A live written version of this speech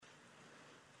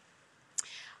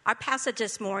Our passage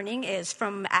this morning is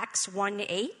from Acts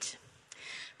 1:8.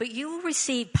 But you will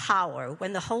receive power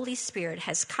when the Holy Spirit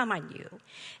has come on you,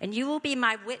 and you will be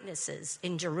my witnesses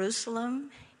in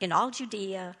Jerusalem, in all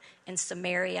Judea, and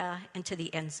Samaria, and to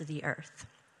the ends of the earth.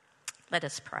 Let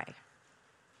us pray.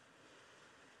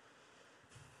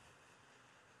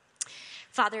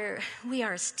 Father, we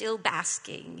are still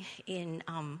basking in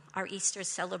our Easter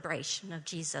celebration of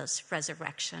Jesus'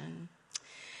 resurrection.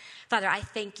 Father, I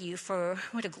thank you for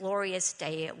what a glorious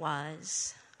day it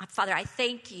was. Father, I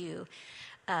thank you,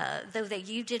 though that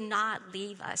you did not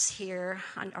leave us here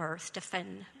on earth to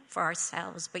fend for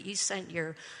ourselves, but you sent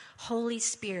your Holy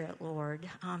Spirit, Lord,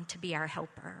 to be our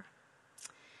helper.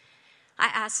 I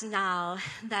ask now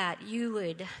that you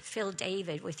would fill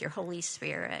David with your Holy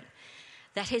Spirit,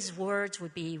 that his words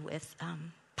would be with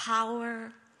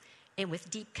power and with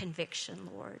deep conviction,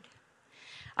 Lord.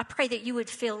 I pray that you would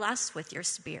fill us with your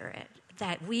Spirit,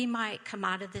 that we might come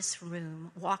out of this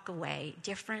room, walk away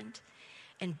different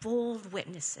and bold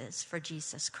witnesses for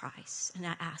Jesus Christ. And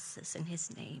I ask this in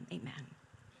his name, amen.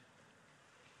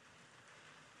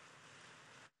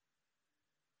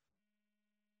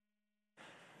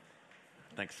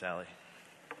 Thanks, Sally.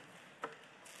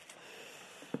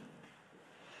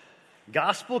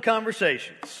 Gospel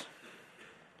conversations.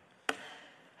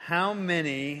 How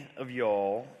many of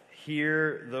y'all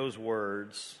hear those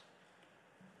words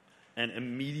and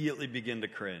immediately begin to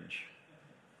cringe?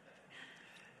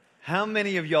 How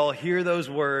many of y'all hear those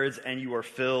words and you are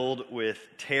filled with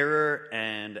terror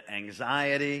and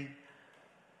anxiety,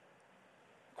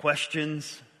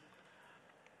 questions?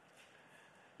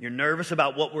 You're nervous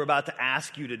about what we're about to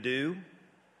ask you to do.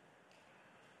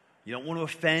 You don't want to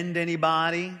offend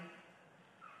anybody.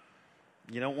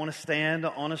 You don't want to stand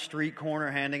on a street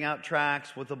corner handing out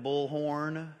tracts with a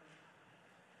bullhorn.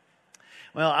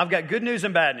 Well, I've got good news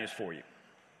and bad news for you.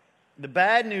 The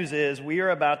bad news is we are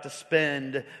about to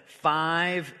spend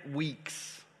 5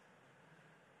 weeks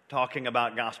talking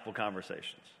about gospel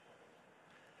conversations.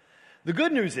 The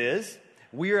good news is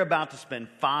we are about to spend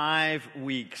 5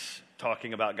 weeks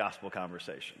talking about gospel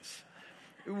conversations,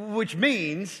 which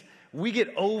means we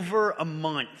get over a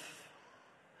month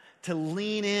to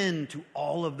lean into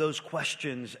all of those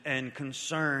questions and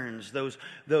concerns, those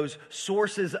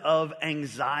sources of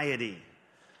anxiety,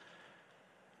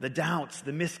 the doubts,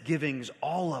 the misgivings,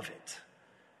 all of it.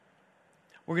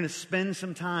 We're going to spend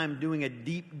some time doing a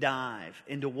deep dive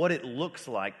into what it looks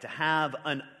like to have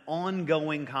an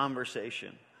ongoing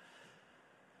conversation.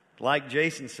 Like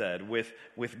Jason said, with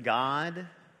God,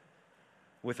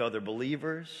 with other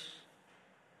believers,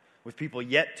 with people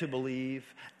yet to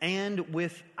believe, and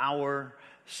with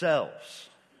ourselves.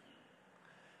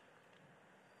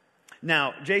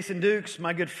 Now, Jason Dukes,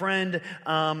 my good friend,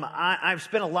 I've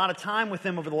spent a lot of time with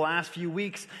him over the last few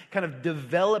weeks kind of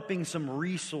developing some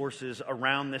resources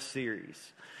around this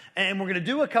series. And we're going to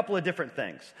do a couple of different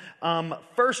things.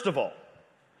 First of all,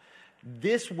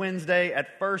 this Wednesday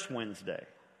at First Wednesday,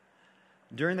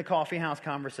 during the Coffee House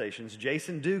Conversations,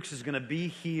 Jason Dukes is going to be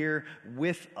here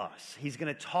with us. He's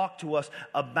going to talk to us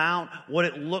about what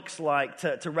it looks like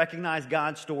to recognize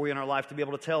God's story in our life, to be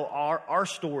able to tell our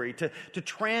story, to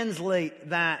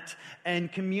translate that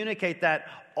and communicate that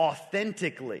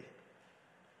authentically,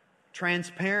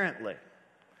 transparently.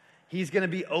 He's going to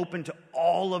be open to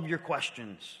all of your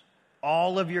questions,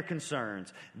 all of your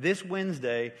concerns, this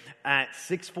Wednesday at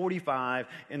 6:45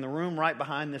 in the room right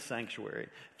behind this sanctuary.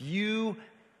 If you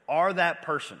are that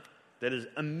person that is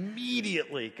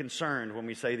immediately concerned when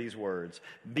we say these words,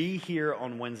 be here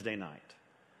on Wednesday night.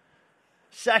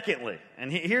 Secondly,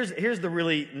 and here's the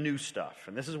really new stuff,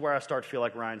 and this is where I start to feel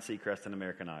like Ryan Seacrest in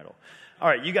American Idol. All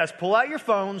right, you guys pull out your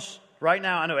phones right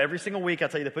now. I know every single week I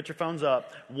tell you to put your phones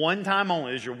up. One time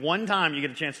only. This is your one time you get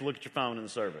a chance to look at your phone in the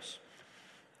service.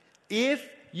 If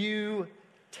you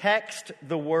text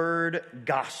the word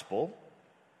gospel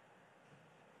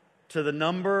to the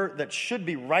number that should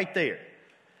be right there,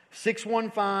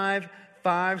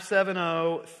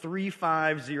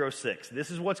 615-570-3506.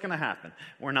 This is what's going to happen.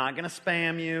 We're not going to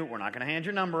spam you. We're not going to hand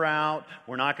your number out.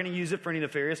 We're not going to use it for any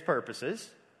nefarious purposes.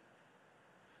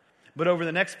 But over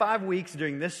the next 5 weeks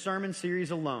during this sermon series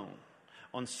alone,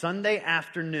 on Sunday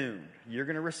afternoon, you're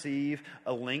going to receive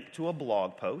a link to a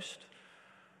blog post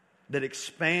that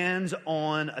expands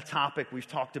on a topic we've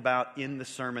talked about in the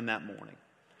sermon that morning.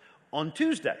 On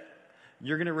Tuesday,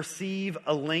 you're going to receive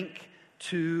a link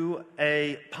to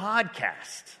a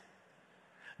podcast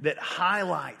that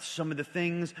highlights some of the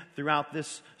things throughout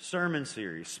this sermon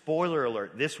series. Spoiler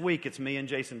alert, this week it's me and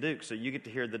Jason Dukes, so you get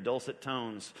to hear the dulcet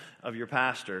tones of your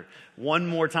pastor one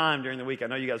more time during the week. I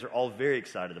know you guys are all very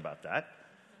excited about that.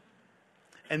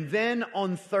 And then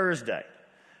on Thursday,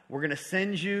 we're going to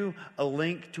send you a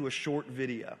link to a short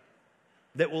video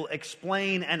that will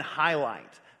explain and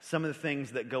highlight some of the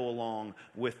things that go along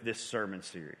with this sermon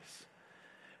series.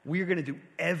 We are going to do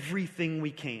everything we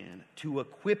can to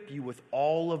equip you with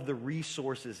all of the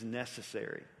resources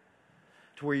necessary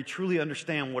to where you truly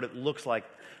understand what it looks like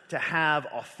to have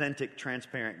authentic,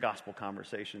 transparent gospel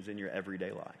conversations in your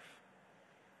everyday life.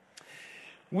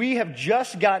 We have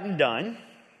just gotten done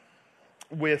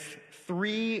with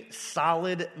 3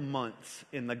 solid months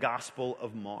in the Gospel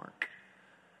of Mark.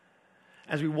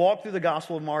 As we walk through the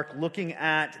Gospel of Mark, looking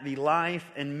at the life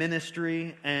and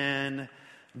ministry and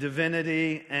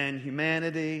divinity and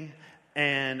humanity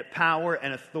and power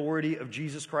and authority of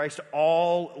Jesus Christ,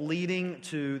 all leading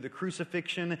to the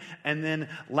crucifixion. And then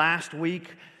last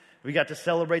week, we got to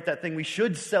celebrate that thing we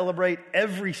should celebrate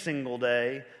every single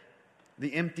day,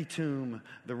 the empty tomb,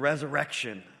 the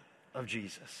resurrection of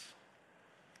Jesus.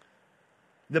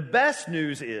 The best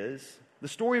news is the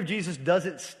story of Jesus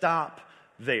doesn't stop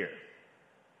there.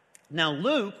 Now,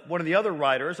 Luke, one of the other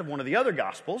writers of one of the other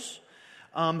Gospels,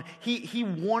 he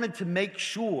wanted to make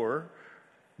sure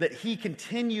that he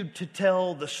continued to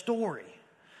tell the story.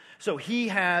 So he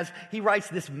writes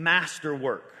this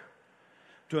masterwork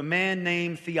to a man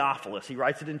named Theophilus. He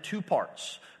writes it in 2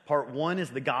 parts. Part 1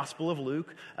 is the Gospel of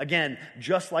Luke. Again,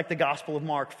 just like the Gospel of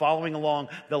Mark, following along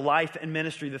the life and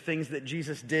ministry, the things that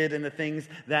Jesus did and the things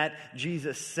that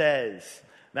Jesus says.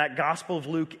 That Gospel of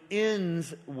Luke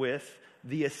ends with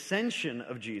the ascension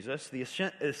of Jesus, the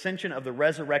ascension of the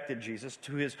resurrected Jesus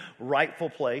to his rightful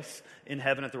place in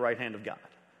heaven at the right hand of God.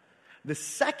 The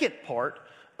second part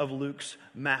of Luke's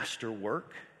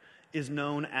masterwork is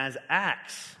known as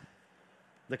Acts.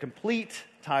 The complete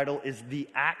title is the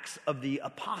Acts of the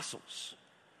Apostles.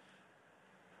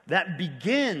 That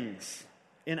begins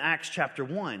in Acts chapter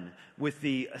 1 with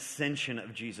the ascension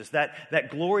of Jesus. That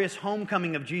glorious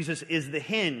homecoming of Jesus is the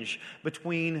hinge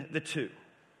between the two.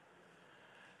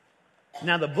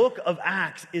 Now, the book of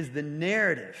Acts is the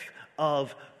narrative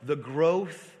of the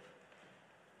growth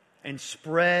and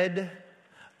spread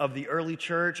of the early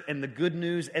church and the good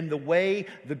news and the way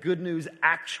the good news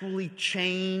actually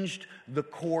changed the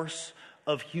course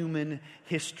of human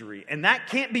history. And that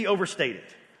can't be overstated.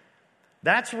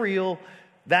 That's real.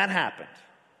 That happened.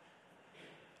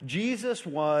 Jesus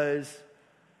was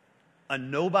a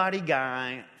nobody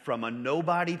guy from a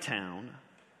nobody town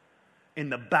in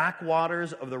the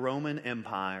backwaters of the Roman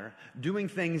Empire, doing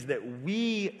things that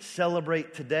we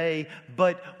celebrate today,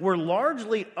 but were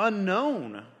largely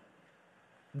unknown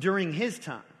during his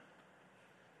time.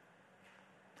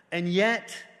 And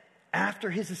yet, after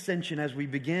his ascension, as we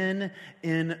begin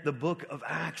in the book of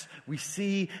Acts, we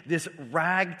see this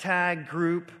ragtag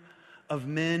group of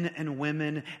men and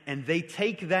women, and they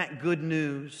take that good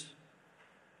news.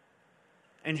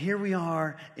 And here we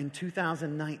are in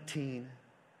 2019.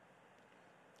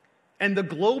 And the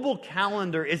global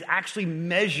calendar is actually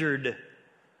measured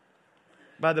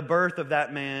by the birth of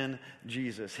that man,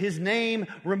 Jesus. His name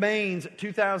remains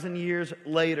 2,000 years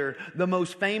later the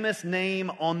most famous name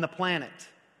on the planet.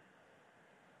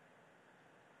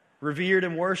 Revered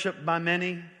and worshiped by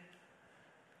many,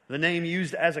 the name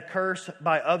used as a curse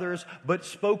by others, but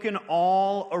spoken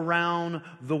all around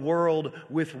the world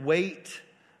with weight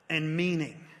and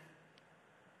meaning.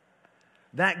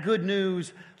 That good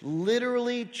news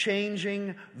literally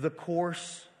changing the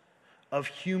course of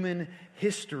human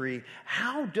history.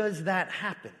 How does that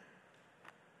happen?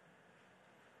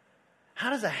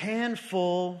 How does a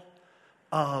handful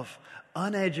of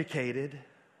uneducated,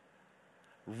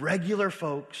 regular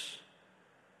folks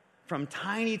from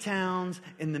tiny towns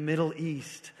in the Middle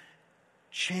East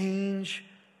change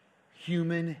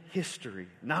human history?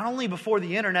 Not only before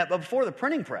the internet, but before the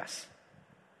printing press.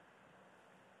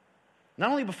 Not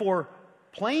only before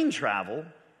plane travel,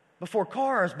 before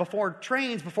cars, before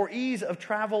trains, before ease of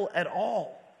travel at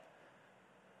all.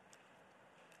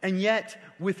 And yet,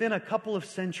 within a couple of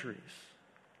centuries,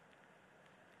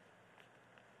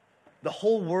 the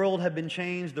whole world had been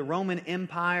changed. The Roman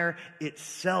Empire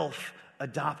itself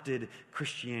adopted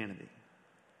Christianity.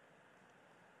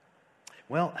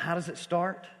 Well, how does it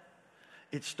start?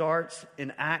 It starts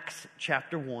in Acts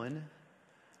chapter 1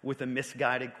 with a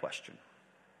misguided question.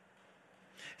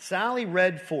 Sally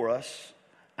read for us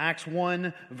Acts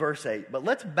 1, verse 8. But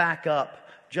let's back up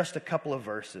just a couple of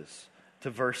verses to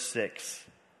verse 6.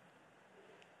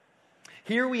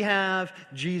 Here we have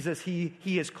Jesus. He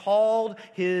has called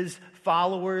his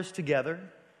followers together.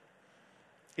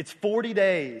 It's 40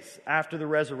 days after the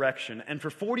resurrection. And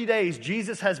for 40 days,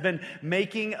 Jesus has been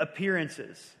making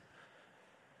appearances.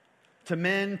 to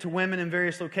men, to women in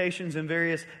various locations, in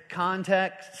various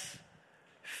contexts,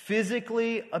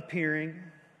 physically appearing,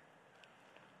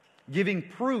 giving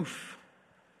proof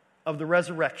of the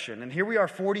resurrection. And here we are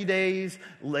 40 days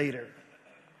later,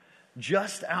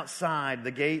 just outside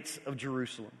the gates of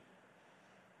Jerusalem.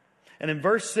 And in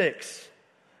verse 6,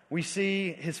 we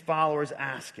see his followers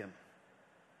ask him.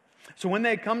 So when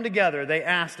they come together, they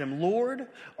asked him, "Lord,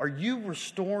 are you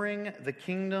restoring the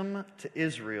kingdom to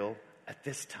Israel at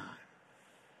this time?"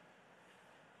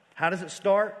 How does it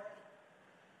start?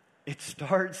 It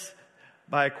starts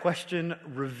by a question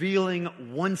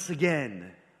revealing once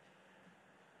again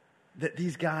that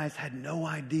these guys had no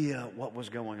idea what was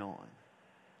going on.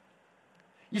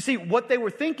 You see, what they were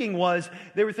thinking was,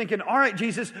 they were thinking, all right,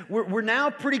 Jesus, we're now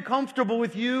pretty comfortable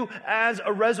with you as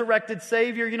a resurrected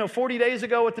Savior. 40 days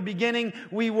ago at the beginning,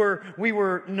 we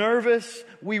were nervous,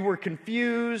 we were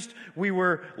confused, we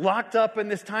were locked up in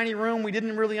this tiny room. We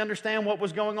didn't really understand what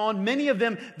was going on. Many of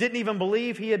them didn't even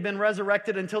believe he had been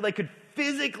resurrected until they could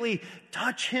physically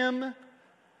touch him.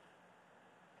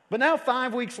 But now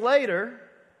 5 weeks later,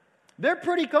 they're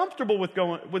pretty comfortable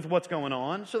with what's going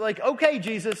on. So okay,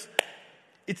 Jesus,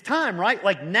 it's time,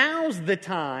 right? Now's the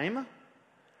time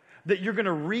that you're going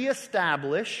to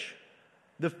reestablish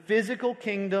the physical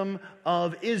kingdom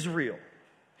of Israel.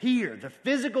 Here, the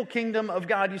physical kingdom of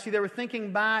God. You see, they were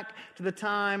thinking back to the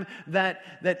time that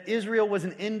Israel was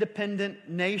an independent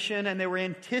nation, and they were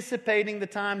anticipating the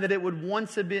time that it would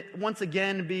once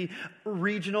again be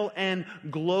regional and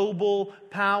global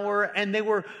power. And they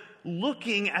were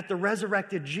looking at the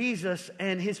resurrected Jesus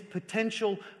and his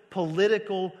potential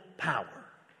political power.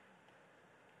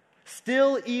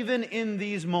 Still, even in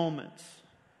these moments,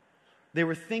 they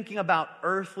were thinking about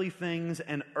earthly things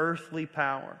and earthly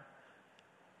power.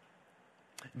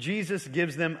 Jesus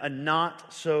gives them a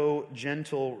not so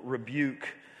gentle rebuke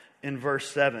in verse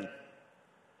 7.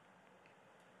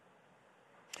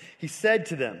 He said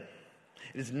to them,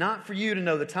 "It is not for you to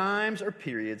know the times or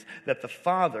periods that the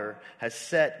Father has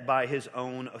set by his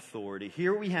own authority."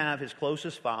 Here we have his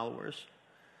closest followers,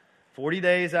 40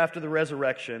 days after the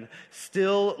resurrection,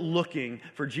 still looking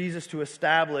for Jesus to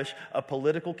establish a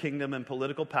political kingdom and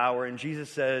political power. And Jesus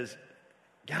says,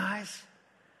 "Guys,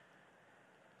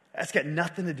 that's got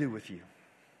nothing to do with you.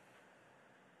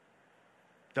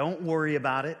 Don't worry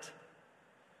about it.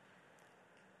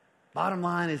 Bottom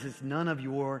line is, it's none of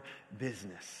your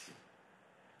business."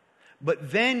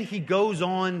 But then he goes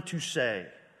on to say,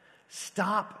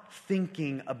 stop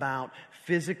thinking about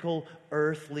physical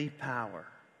earthly power.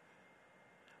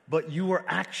 But you are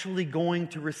actually going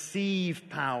to receive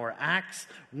power. Acts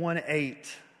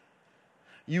 1:8.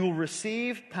 You will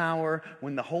receive power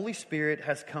when the Holy Spirit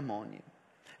has come on you.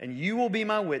 And you will be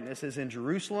my witnesses in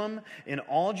Jerusalem, in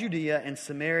all Judea and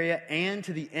Samaria, and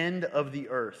to the end of the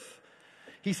earth.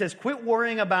 He says, quit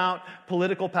worrying about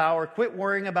political power, quit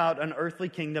worrying about an earthly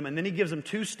kingdom, and then he gives them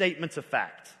two statements of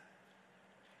fact.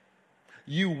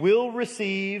 You will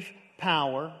receive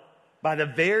power by the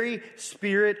very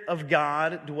Spirit of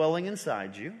God dwelling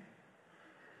inside you,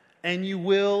 and you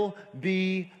will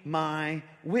be my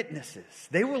witnesses.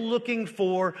 They were looking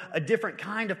for a different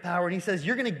kind of power, and he says,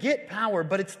 you're going to get power,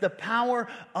 but it's the power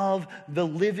of the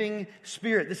living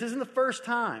Spirit. This isn't the first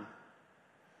time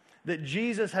that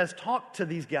Jesus has talked to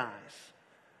these guys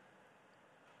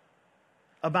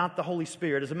about the Holy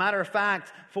Spirit. As a matter of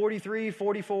fact, 43,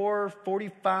 44,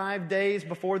 45 days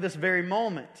before this very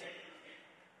moment,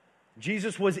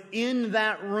 Jesus was in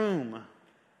that room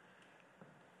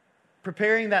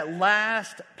preparing that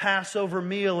last Passover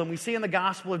meal. And we see in the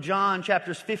Gospel of John,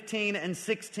 chapters 15 and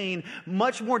 16,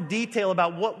 much more detail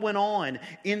about what went on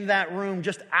in that room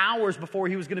just hours before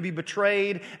he was going to be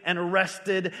betrayed and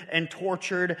arrested and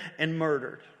tortured and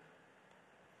murdered.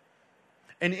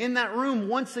 And in that room,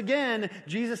 once again,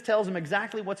 Jesus tells them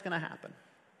exactly what's going to happen.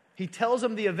 He tells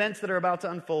them the events that are about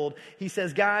to unfold. He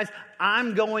says, guys,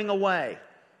 I'm going away.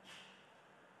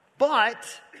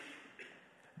 But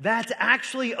that's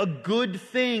actually a good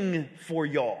thing for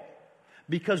y'all.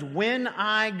 Because when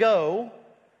I go,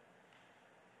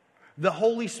 the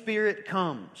Holy Spirit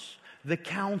comes, the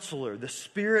Counselor, the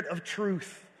Spirit of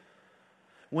truth.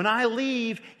 When I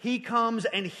leave, He comes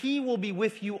and He will be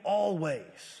with you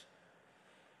always.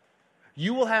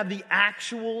 You will have the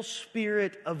actual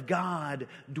Spirit of God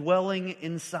dwelling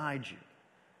inside you.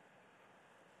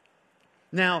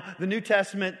 Now, the New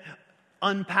Testament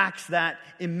unpacks that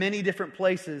in many different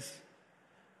places.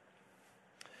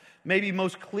 Maybe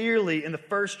most clearly in the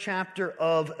first chapter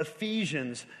of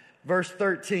Ephesians, verse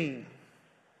 13,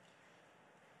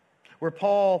 where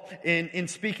Paul, in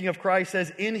speaking of Christ,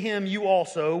 says, in Him you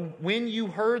also, when you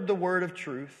heard the word of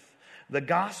truth, the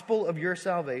gospel of your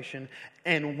salvation,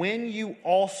 and when you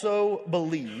also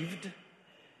believed,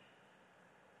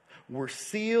 were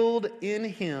sealed in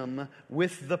him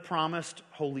with the promised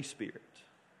Holy Spirit.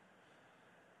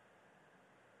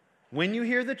 When you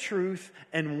hear the truth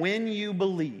and when you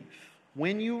believe,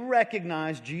 when you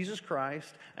recognize Jesus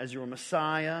Christ as your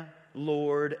Messiah,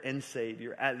 Lord, and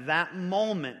Savior, at that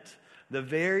moment, the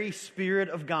very Spirit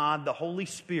of God, the Holy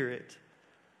Spirit,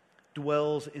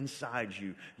 dwells inside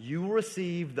you. You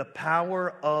receive the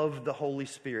power of the Holy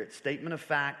Spirit. Statement of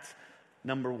fact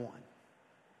number 1.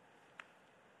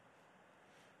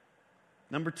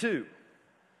 Number 2,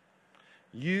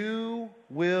 you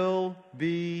will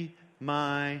be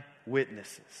my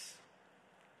witnesses.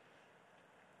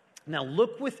 Now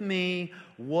look with me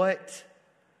what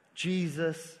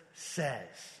Jesus says.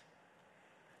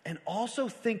 And also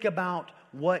think about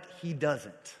what he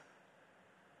doesn't.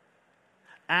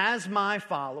 As my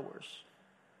followers,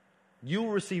 you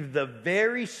will receive the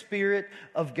very Spirit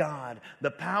of God,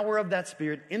 the power of that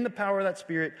Spirit. In the power of that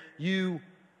Spirit, you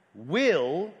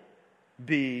will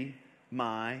be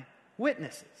my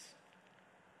witnesses.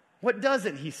 What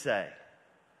doesn't he say?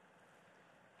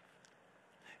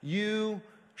 You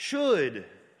should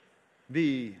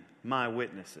be my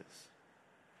witnesses.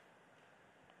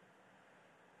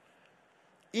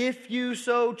 If you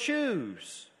so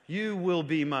choose, you will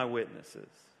be my witnesses.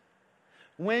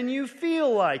 When you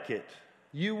feel like it,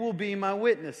 you will be my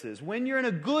witnesses. When you're in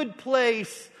a good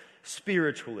place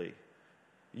spiritually,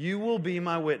 you will be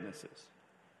my witnesses.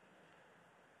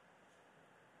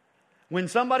 When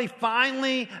somebody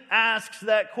finally asks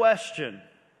that question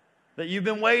that you've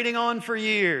been waiting on for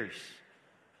years,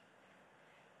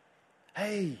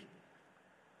 hey,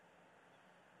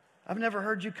 I've never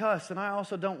heard you cuss, and I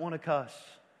also don't want to cuss.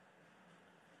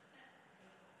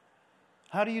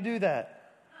 How do you do that?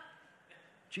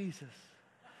 Jesus.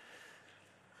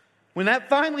 When that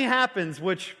finally happens,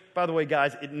 which, by the way,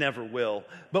 guys, it never will,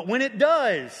 but when it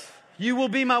does, you will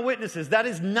be my witnesses. That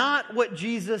is not what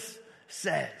Jesus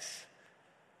says.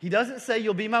 He doesn't say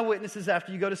you'll be my witnesses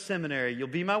after you go to seminary. You'll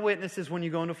be my witnesses when you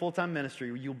go into full-time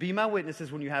ministry. You'll be my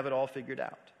witnesses when you have it all figured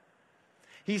out.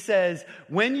 He says,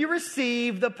 when you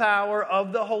receive the power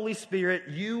of the Holy Spirit,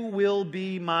 you will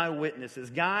be my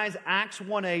witnesses. Guys, Acts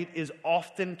 1:8 is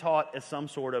often taught as some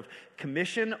sort of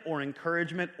commission or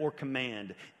encouragement or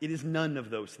command. It is none of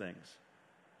those things.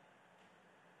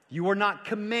 You are not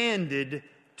commanded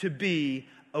to be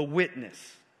a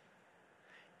witness.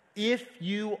 If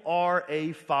you are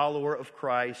a follower of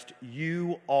Christ,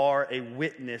 you are a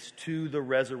witness to the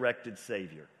resurrected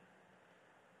Savior.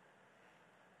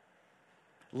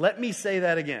 Let me say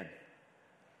that again.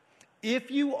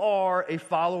 If you are a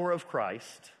follower of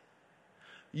Christ,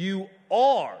 you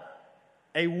are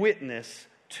a witness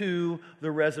to the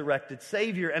resurrected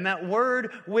Savior. And that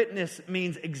word witness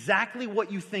means exactly what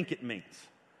you think it means.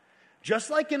 Just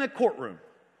like in a courtroom,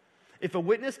 if a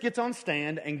witness gets on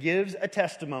stand and gives a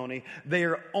testimony, they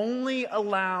are only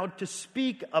allowed to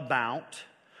speak about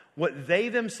what they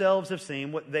themselves have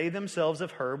seen, what they themselves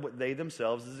have heard, what they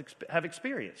themselves have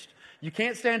experienced. You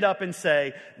can't stand up and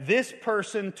say, this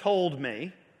person told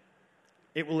me.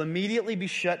 It will immediately be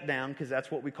shut down because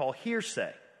that's what we call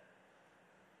hearsay.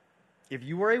 If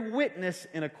you are a witness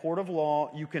in a court of law,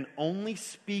 you can only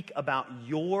speak about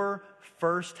your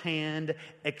firsthand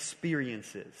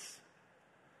experiences.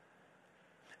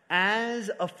 As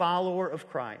a follower of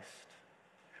Christ,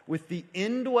 with the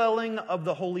indwelling of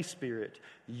the Holy Spirit,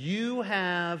 you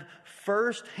have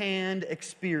firsthand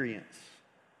experience.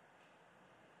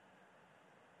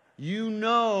 You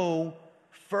know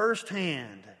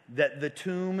firsthand that the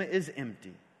tomb is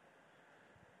empty.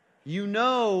 You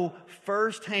know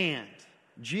firsthand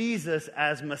Jesus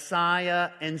as Messiah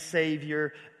and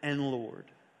Savior and Lord.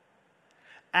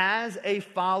 As a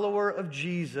follower of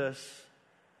Jesus,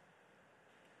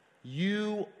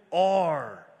 you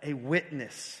are a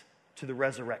witness to the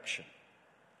resurrection.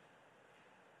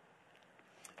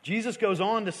 Jesus goes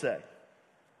on to say,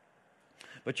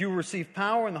 but you will receive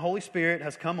power and the Holy Spirit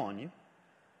has come on you,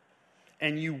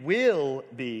 and you will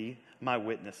be my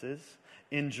witnesses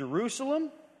in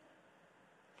Jerusalem,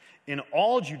 in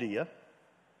all Judea,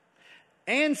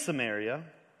 and Samaria,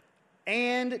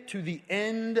 and to the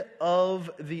end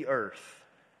of the earth.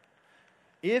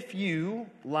 If you,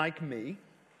 like me,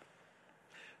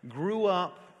 grew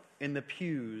up in the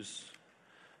pews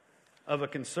of a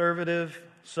conservative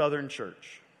Southern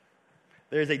church,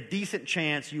 there's a decent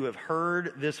chance you have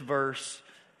heard this verse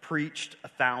preached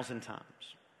 1,000 times.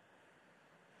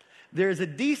 There's a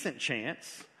decent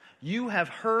chance you have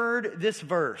heard this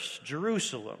verse,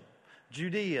 Jerusalem,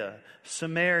 Judea,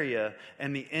 Samaria,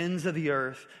 and the ends of the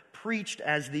earth, preached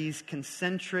as these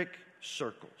concentric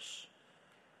circles.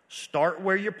 Start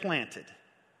where you're planted.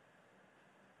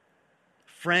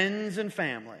 Friends and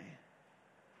family.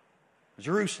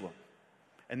 Jerusalem.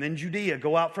 And then Judea.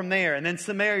 Go out from there. And then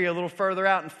Samaria a little further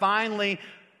out. And finally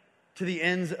to the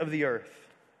ends of the earth.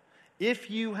 If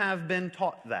you have been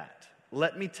taught that,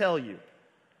 let me tell you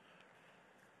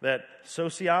that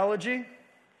sociology,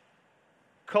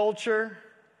 culture,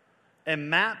 and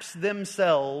maps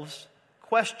themselves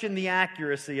question the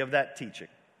accuracy of that teaching.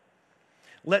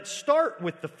 Let's start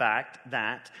with the fact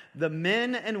that the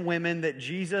men and women that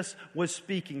Jesus was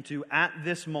speaking to at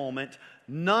this moment,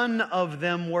 none of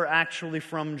them were actually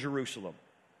from Jerusalem.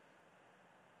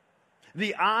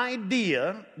 The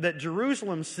idea that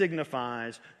Jerusalem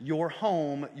signifies your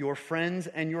home, your friends,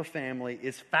 and your family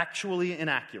is factually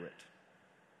inaccurate.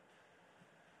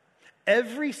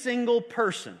 Every single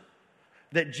person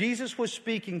that Jesus was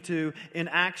speaking to in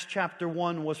Acts chapter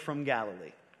 1 was from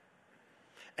Galilee.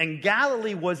 And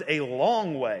Galilee was a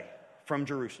long way from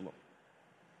Jerusalem.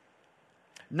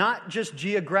 Not just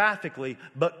geographically,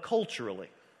 but culturally.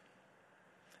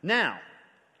 Now,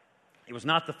 it was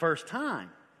not the first time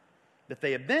that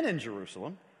they had been in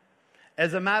Jerusalem.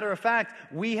 As a matter of fact,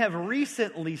 we have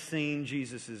recently seen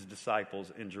Jesus'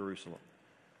 disciples in Jerusalem.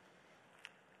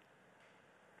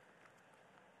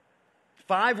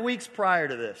 5 weeks prior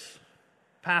to this,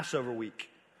 Passover week,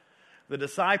 the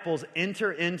disciples enter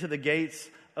into the gates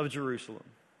of Jerusalem.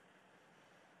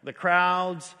 The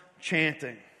crowds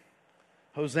chanting,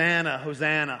 Hosanna,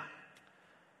 Hosanna.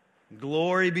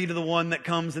 Glory be to the one that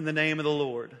comes in the name of the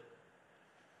Lord.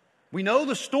 We know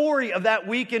the story of that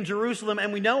week in Jerusalem,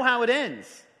 and we know how it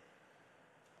ends.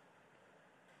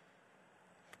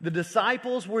 The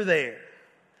disciples were there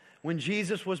when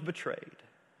Jesus was betrayed.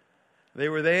 They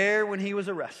were there when he was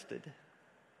arrested.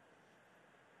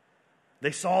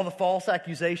 They saw the false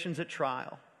accusations at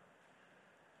trial.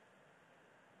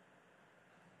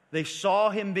 They saw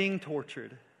him being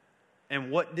tortured. And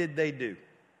what did they do?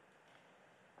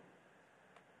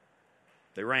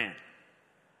 They ran.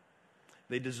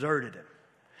 They deserted him.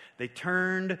 They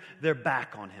turned their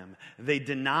back on him. They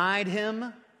denied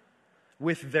him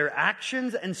with their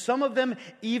actions, and some of them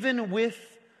even with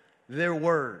their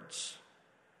words.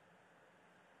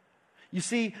 You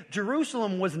see,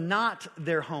 Jerusalem was not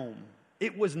their home.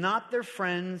 It was not their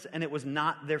friends, and it was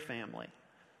not their family.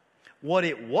 What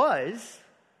it was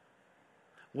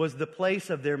the place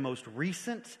of their most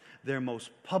recent, their most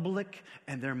public,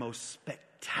 and their most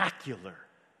spectacular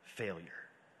failure.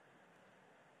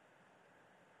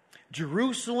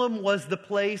 Jerusalem was the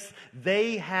place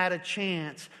they had a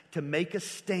chance to make a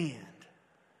stand,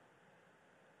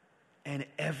 and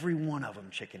every one of them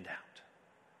chickened out.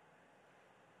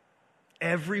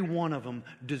 Every one of them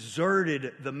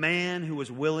deserted the man who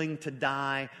was willing to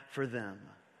die for them.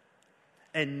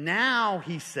 And now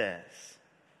he says,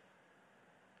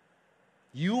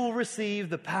 you will receive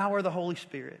the power of the Holy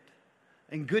Spirit.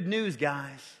 And good news,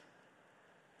 guys,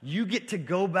 you get to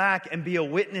go back and be a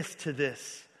witness to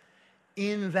this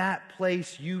in that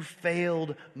place you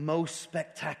failed most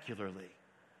spectacularly.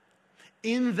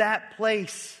 In that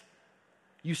place,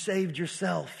 you saved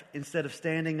yourself instead of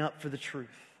standing up for the truth.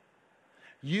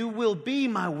 You will be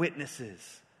my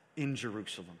witnesses in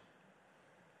Jerusalem.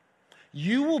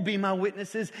 You will be my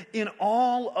witnesses in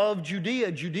all of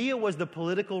Judea. Judea was the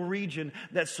political region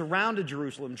that surrounded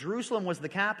Jerusalem. Jerusalem was the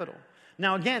capital.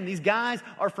 Now again, these guys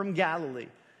are from Galilee,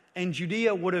 and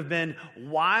Judea would have been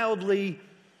wildly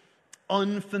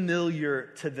unfamiliar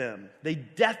to them. They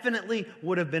definitely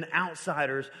would have been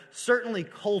outsiders, certainly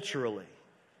culturally,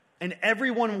 and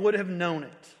everyone would have known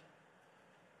it.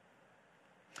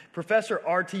 Professor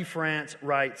R.T. France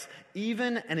writes,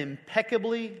 even an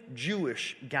impeccably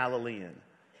Jewish Galilean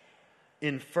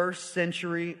in first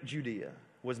century Judea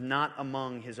was not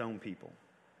among his own people.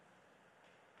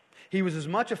 He was as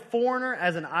much a foreigner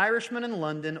as an Irishman in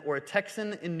London or a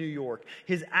Texan in New York.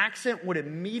 His accent would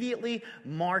immediately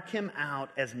mark him out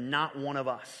as not one of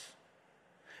us.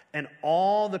 And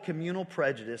all the communal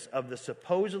prejudice of the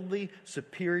supposedly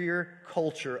superior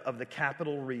culture of the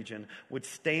capital region would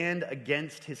stand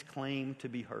against his claim to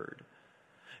be heard.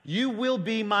 You will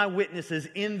be my witnesses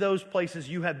in those places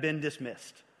you have been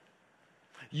dismissed.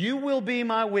 You will be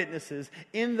my witnesses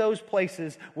in those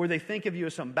places where they think of you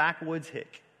as some backwoods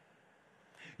hick.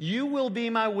 You will be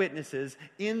my witnesses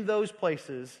in those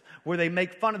places where they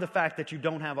make fun of the fact that you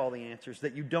don't have all the answers,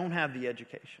 that you don't have the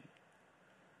education.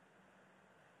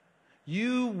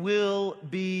 You will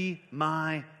be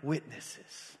my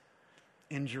witnesses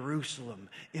in Jerusalem,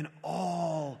 in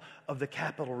all of the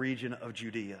capital region of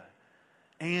Judea,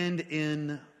 and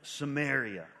in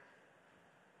Samaria.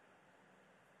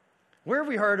 Where have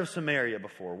we heard of Samaria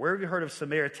before? Where have you heard of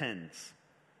Samaritans?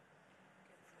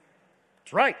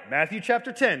 That's right, Matthew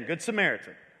chapter 10, Good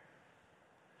Samaritan.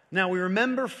 Now, we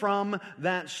remember from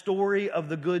that story of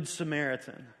the Good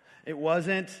Samaritan, it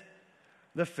wasn't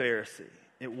the Pharisee.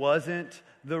 It wasn't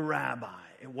the rabbi.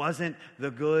 It wasn't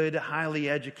the good, highly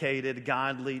educated,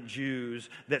 godly Jews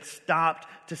that stopped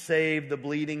to save the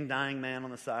bleeding, dying man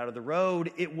on the side of the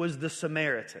road. It was the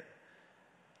Samaritan.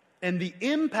 And the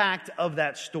impact of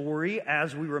that story,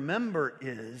 as we remember,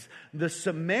 is the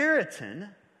Samaritan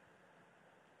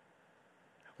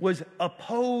was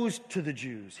opposed to the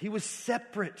Jews. He was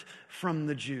separate from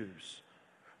the Jews.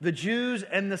 The Jews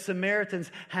and the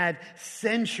Samaritans had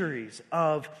centuries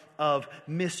of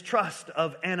mistrust,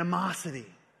 of animosity.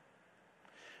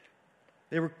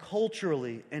 They were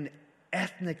culturally and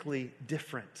ethnically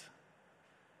different.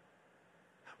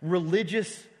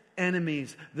 Religious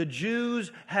enemies. The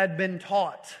Jews had been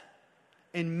taught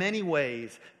in many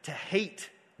ways to hate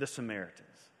the Samaritans.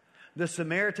 The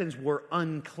Samaritans were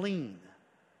unclean.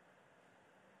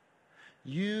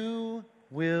 You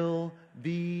will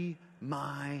be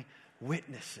my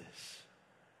witnesses.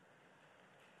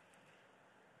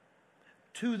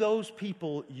 To those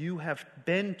people you have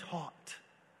been taught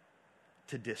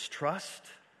to distrust,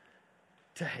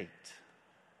 to hate.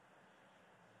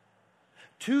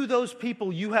 To those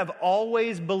people you have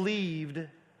always believed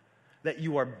that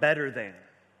you are better than,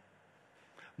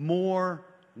 more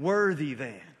worthy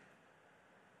than.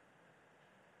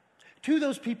 To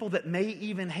those people that may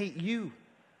even hate you.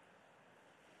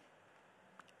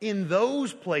 In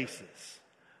those places,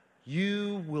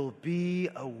 you will be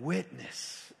a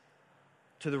witness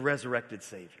to the resurrected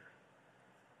Savior.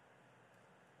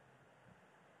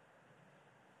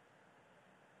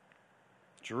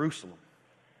 Jerusalem,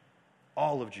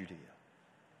 all of Judea,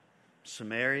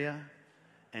 Samaria,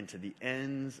 and to the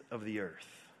ends of the earth.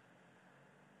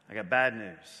 I got bad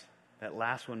news. That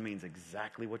last one means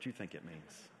exactly what you think it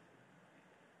means.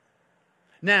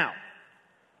 Now,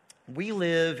 we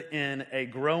live in a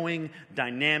growing,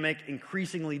 dynamic,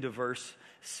 increasingly diverse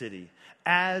city.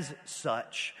 As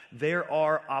such, there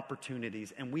are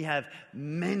opportunities, and we have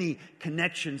many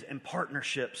connections and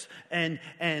partnerships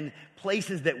and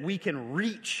places that we can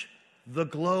reach the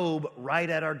globe right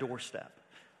at our doorstep.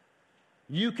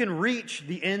 You can reach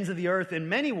the ends of the earth in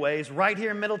many ways right here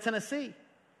in Middle Tennessee.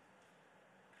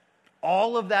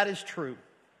 All of that is true.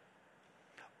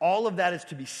 All of that is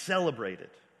to be celebrated.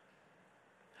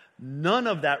 None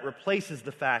of that replaces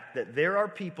the fact that there are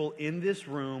people in this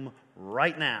room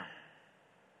right now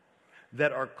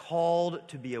that are called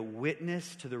to be a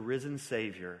witness to the risen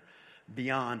Savior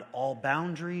beyond all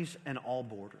boundaries and all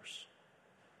borders.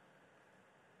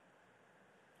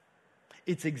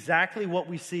 It's exactly what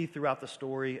we see throughout the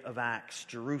story of Acts.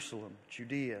 Jerusalem,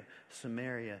 Judea,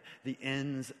 Samaria, the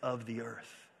ends of the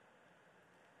earth.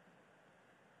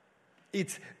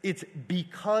 It's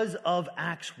because of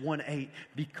Acts 1:8,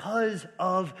 because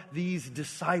of these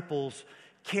disciples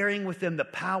carrying with them the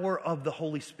power of the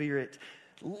Holy Spirit.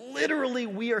 Literally,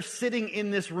 we are sitting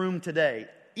in this room today.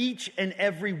 Each and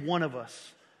every one of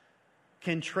us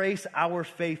can trace our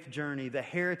faith journey, the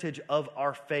heritage of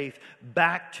our faith,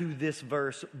 back to this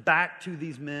verse, back to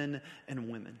these men and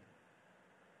women.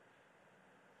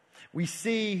 We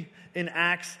see in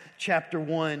Acts chapter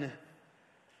 1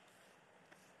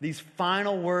 these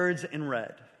final words in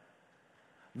red,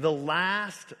 the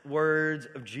last words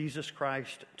of Jesus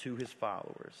Christ to his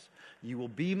followers. You will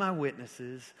be my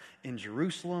witnesses in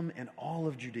Jerusalem and all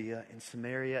of Judea and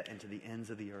Samaria and to the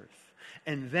ends of the earth.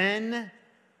 And then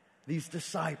these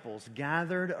disciples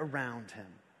gathered around him,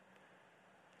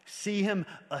 see him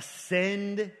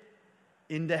ascend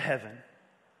into heaven,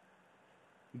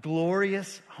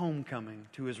 glorious homecoming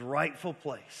to his rightful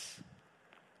place.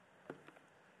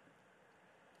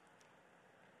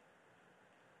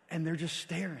 And they're just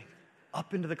staring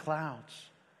up into the clouds,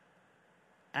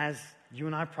 as you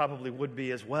and I probably would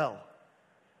be as well.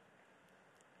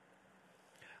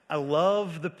 I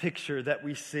love the picture that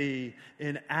we see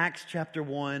in Acts chapter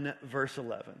 1, verse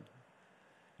 11.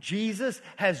 Jesus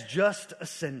has just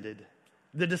ascended.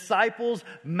 The disciples,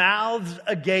 mouths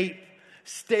agape,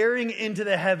 staring into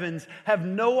the heavens, have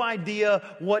no idea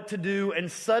what to do. And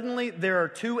suddenly there are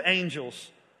two angels.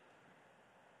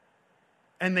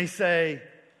 And they say,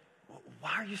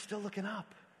 why are you still looking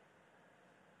up?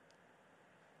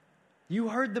 You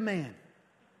heard the man.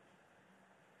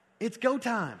 It's go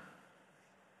time.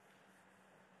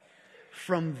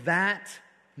 From that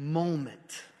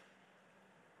moment,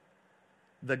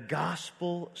 the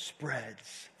gospel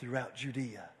spreads throughout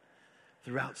Judea,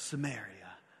 throughout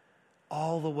Samaria,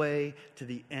 all the way to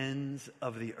the ends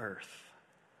of the earth.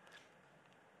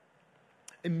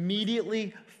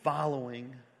 Immediately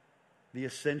following the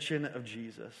ascension of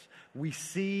Jesus, we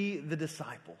see the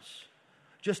disciples.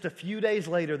 Just a few days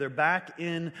later, they're back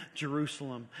in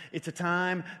Jerusalem. It's a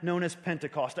time known as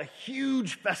Pentecost, a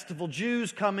huge festival.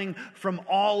 Jews coming from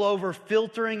all over,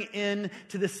 filtering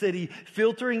into the city,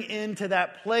 filtering into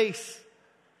that place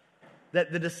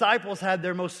that the disciples had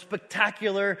their most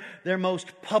spectacular, their most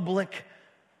public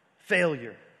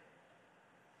failure.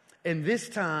 And this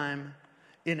time,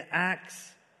 in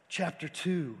Acts chapter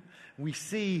 2, we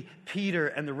see Peter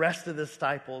and the rest of the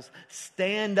disciples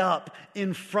stand up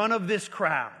in front of this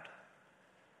crowd.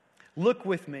 Look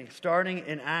with me, starting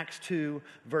in Acts 2,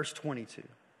 verse 22.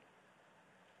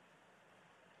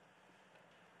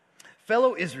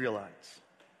 Fellow Israelites,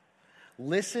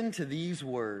 listen to these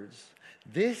words.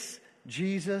 This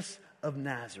Jesus of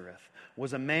Nazareth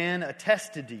was a man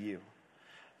attested to you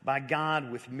by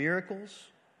God with miracles,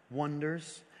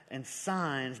 wonders, and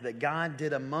signs that God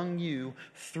did among you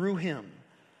through him,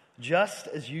 just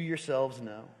as you yourselves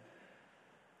know.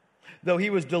 Though he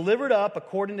was delivered up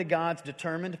according to God's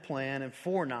determined plan and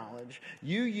foreknowledge,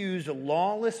 you used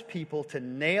lawless people to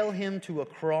nail him to a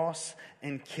cross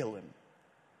and kill him.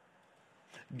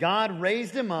 God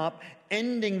raised him up,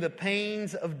 ending the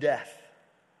pains of death,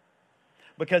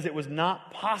 because it was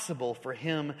not possible for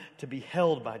him to be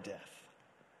held by death.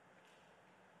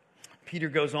 Peter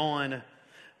goes on,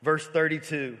 verse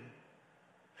 32.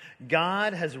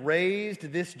 God has raised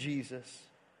this Jesus.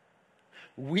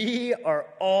 We are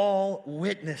all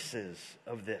witnesses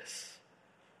of this.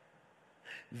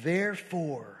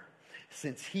 Therefore,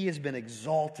 since he has been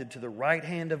exalted to the right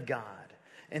hand of God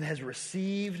and has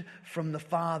received from the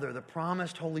Father the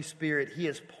promised Holy Spirit, he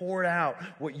has poured out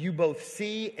what you both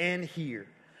see and hear.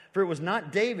 For it was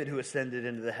not David who ascended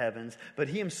into the heavens, but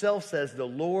he himself says, the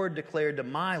Lord declared to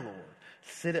my Lord,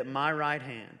 sit at my right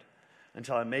hand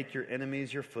until I make your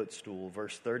enemies your footstool.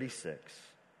 Verse 36.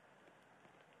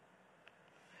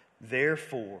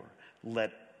 Therefore,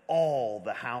 let all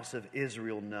the house of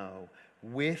Israel know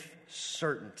with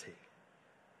certainty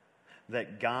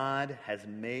that God has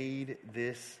made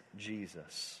this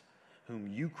Jesus, whom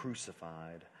you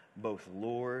crucified, both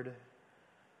Lord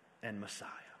and Messiah.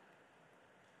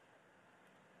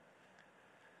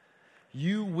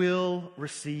 You will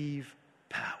receive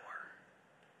power.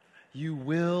 You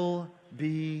will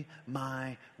be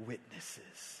my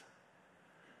witnesses.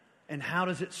 And how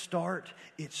does it start?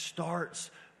 It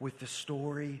starts with the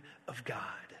story of God.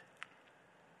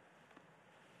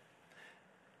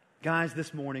 Guys,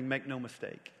 this morning, make no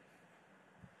mistake.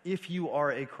 If you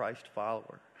are a Christ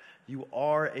follower, you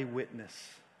are a witness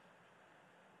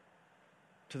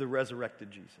to the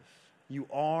resurrected Jesus. You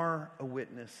are a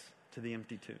witness to the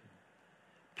empty tomb.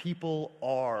 People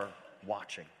are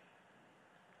watching.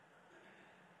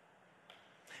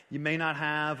 You may not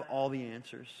have all the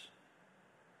answers.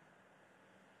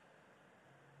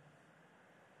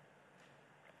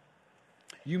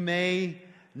 You may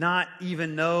not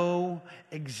even know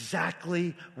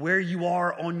exactly where you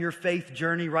are on your faith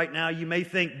journey right now. You may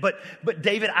think, but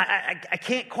David, I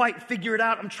can't quite figure it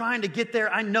out. I'm trying to get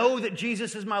there. I know that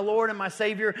Jesus is my Lord and my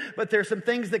Savior, but there's some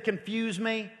things that confuse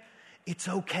me. It's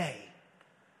okay.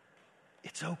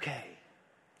 It's okay.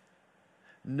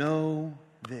 Know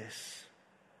this.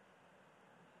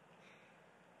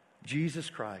 Jesus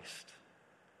Christ,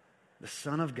 the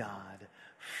Son of God,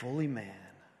 fully man,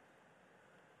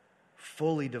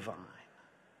 fully divine,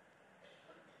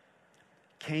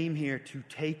 came here to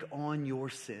take on your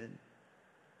sin,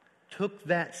 took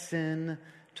that sin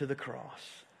to the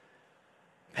cross,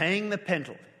 paying the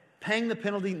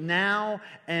penalty now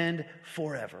and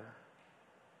forever.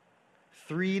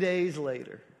 3 days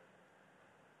later,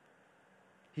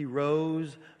 he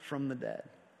rose from the dead.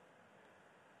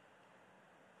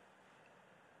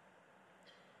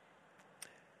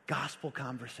 Gospel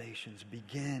conversations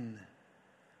begin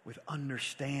with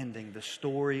understanding the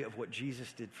story of what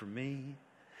Jesus did for me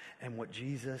and what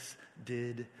Jesus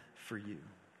did for you.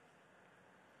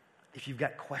 If you've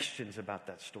got questions about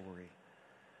that story,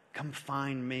 come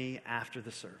find me after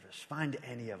the service. Find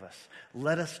any of us.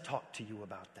 Let us talk to you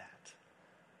about that.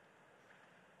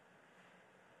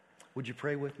 Would you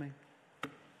pray with me?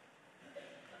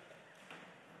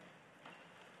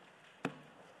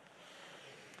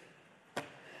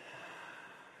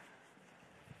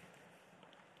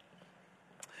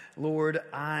 Lord,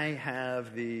 I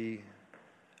have the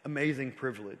amazing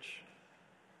privilege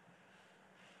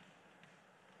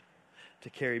to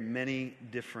carry many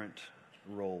different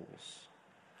roles.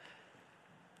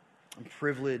 I'm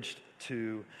privileged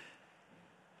to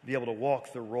be able to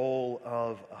walk the role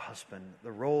of a husband,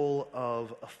 the role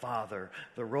of a father,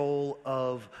 the role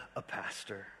of a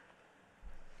pastor.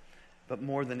 But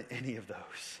more than any of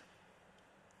those,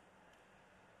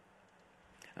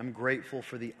 I'm grateful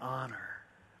for the honor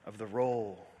of the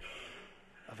role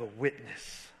of a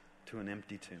witness to an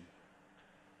empty tomb.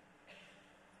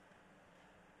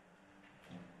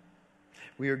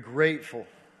 We are grateful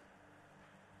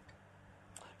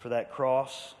for that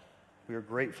cross. We are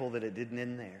grateful that it didn't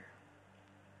end there.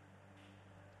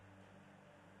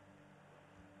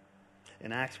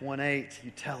 In Acts 1:8,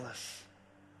 you tell us,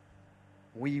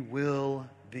 we will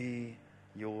be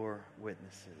your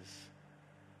witnesses.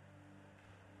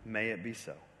 May it be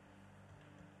so.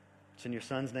 It's in your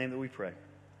Son's name that we pray.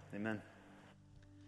 Amen.